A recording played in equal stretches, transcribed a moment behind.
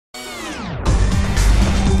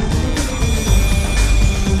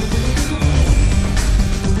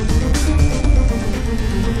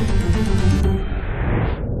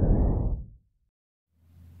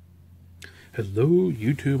Hello,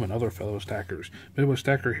 YouTube and other fellow stackers. Midwest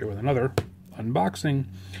Stacker here with another unboxing.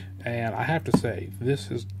 And I have to say, this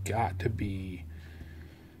has got to be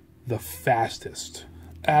the fastest,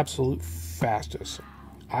 absolute fastest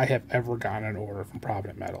I have ever gotten an order from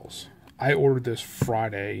Provident Metals. I ordered this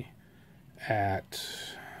Friday at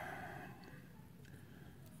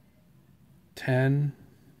 10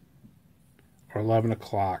 or 11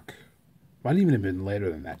 o'clock. Might even have been later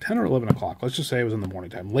than that, 10 or 11 o'clock. Let's just say it was in the morning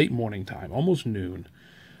time, late morning time, almost noon.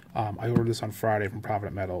 I ordered this on Friday from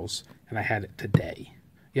Provident Metals, and I had it today.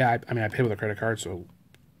 Yeah, I mean, I paid with a credit card, so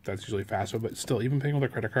that's usually faster, but still, even paying with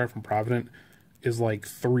a credit card from Provident is like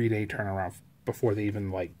 3-day turnaround before they even,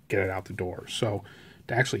 like, get it out the door. So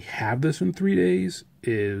to actually have this in 3 days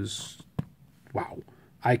is, wow.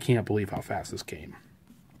 I can't believe how fast this came.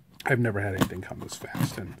 I've never had anything come this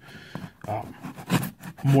fast, and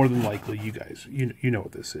more than likely, you guys, you know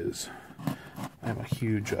what this is. I'm a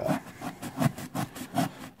huge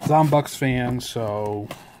ZomBucks fan, so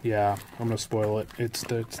yeah, I'm gonna spoil it. It's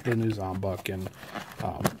the new ZomBuck, and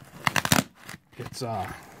it's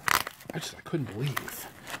I couldn't believe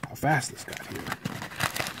how fast this got here.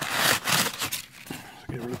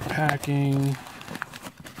 So get rid of the packing.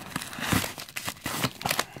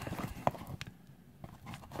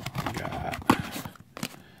 We got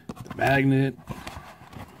the magnet.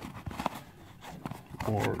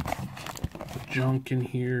 More junk in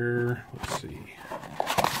here. Let's see.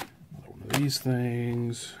 One of these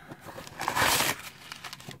things.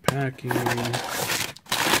 More packing.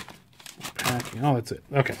 Oh, that's it.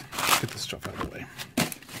 Okay. Get this stuff out of the way.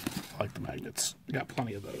 I like the magnets. I got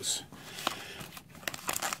plenty of those.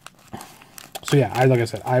 So yeah, like I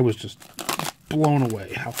said, I was just blown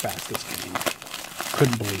away how fast this came.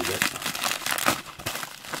 Couldn't believe it.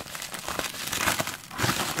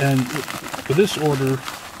 And for this order,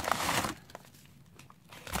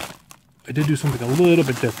 I did do something a little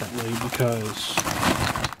bit differently because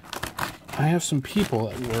I have some people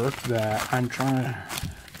at work that I'm trying to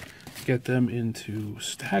get them into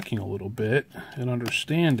stacking a little bit and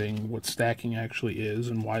understanding what stacking actually is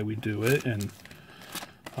and why we do it, and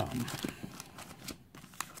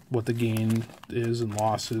what the gain is and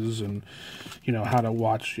losses, and you know, how to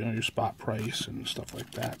watch, you know, your spot price and stuff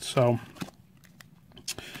like that. So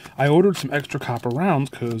I ordered some extra copper rounds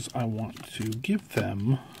because I want to give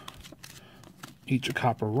them each a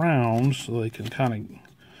copper round so they can kind of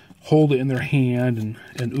hold it in their hand and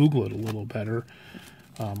oogle it a little better.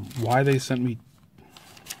 Why they sent me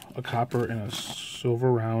a copper and a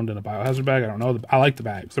silver round and a biohazard bag, I don't know. I like the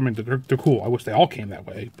bags. I mean, they're cool. I wish they all came that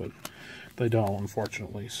way, but they don't,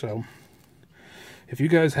 unfortunately. So if you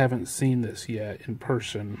guys haven't seen this yet in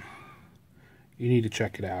person, you need to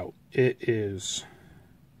check it out. It is...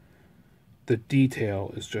 the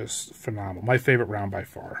detail is just phenomenal. My favorite round by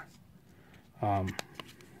far.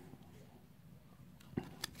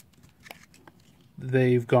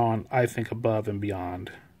 They've gone, I think, above and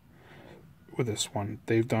beyond with this one.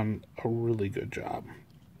 They've done a really good job.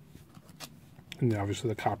 And obviously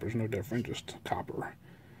the copper's no different, just copper.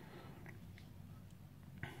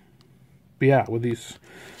 But yeah, with these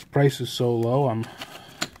prices so low, I'm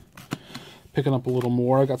picking up a little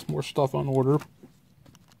more. I got some more stuff on order.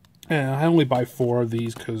 Yeah, I only buy 4 of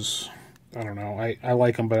these because, I don't know, I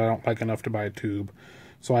like them, but I don't like enough to buy a tube.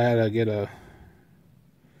 So I had to get a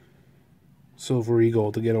Silver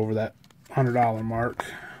Eagle to get over that $100 mark,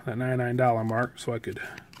 that $99 mark, so I could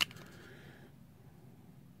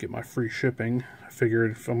get my free shipping. I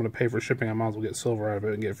figured if I'm going to pay for shipping, I might as well get silver out of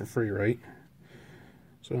it and get it for free, right?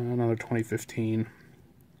 So another 2015.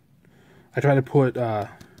 I try to put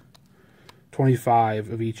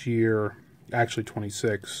 25 of each year, actually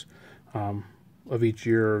 26, of each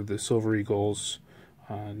year of the Silver Eagles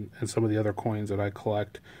and some of the other coins that I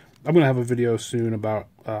collect. I'm going to have a video soon about,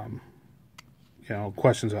 you know,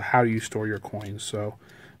 questions of how do you store your coins. So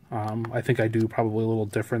I think I do probably a little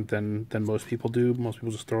different than most people do. Most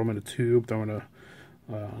people just throw them in a tube, throw in a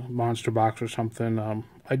monster box or something.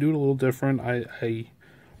 I do it a little different. I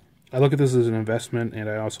look at this as an investment, and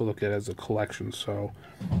I also look at it as a collection. So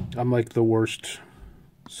I'm like the worst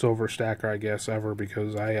silver stacker, I guess, ever,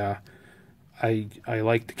 because I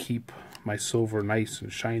like to keep my silver nice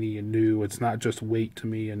and shiny and new. It's not just weight to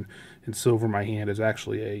me, and silver in my hand is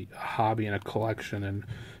actually a hobby and a collection, and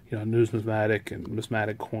you know, numismatic and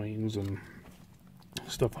numismatic coins and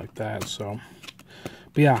stuff like that. So,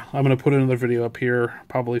 but yeah, I'm gonna put another video up here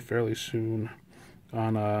probably fairly soon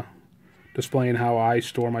on displaying how I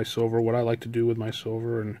store my silver, what I like to do with my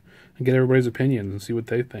silver, and get everybody's opinions and see what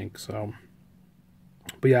they think. So,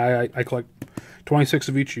 but yeah, I collect 26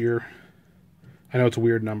 of each year. I know it's a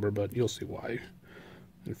weird number, but you'll see why.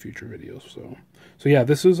 in future videos. So yeah,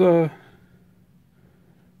 this is a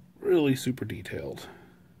really super detailed,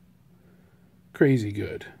 crazy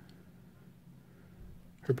good.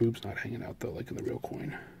 Her boob's not hanging out though, like in the real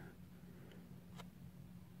coin.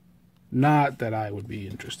 Not that I would be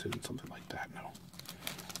interested in something like that, no.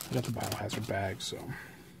 I got the biohazard bag, so.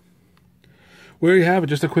 Well, there you have it,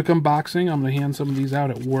 just a quick unboxing. I'm going to hand some of these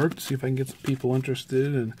out at work to see if I can get some people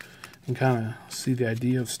interested and kind of see the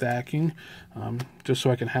idea of stacking. Just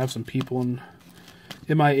so I can have some people in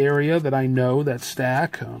my area that I know that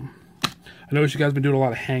stack. I noticed you guys have been doing a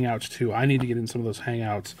lot of hangouts too. I need to get in some of those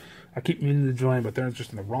hangouts. I keep meaning to join, but they're just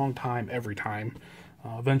in the wrong time every time.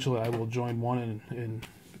 Eventually I will join one and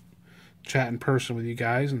chat in person with you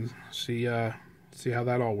guys and see how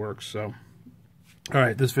that all works. So, all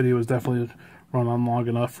right, this video is definitely run on long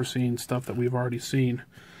enough for seeing stuff that we've already seen.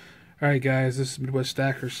 All right, guys, this is Midwest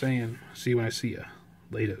Stacker saying, see you when I see ya.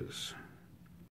 Laters.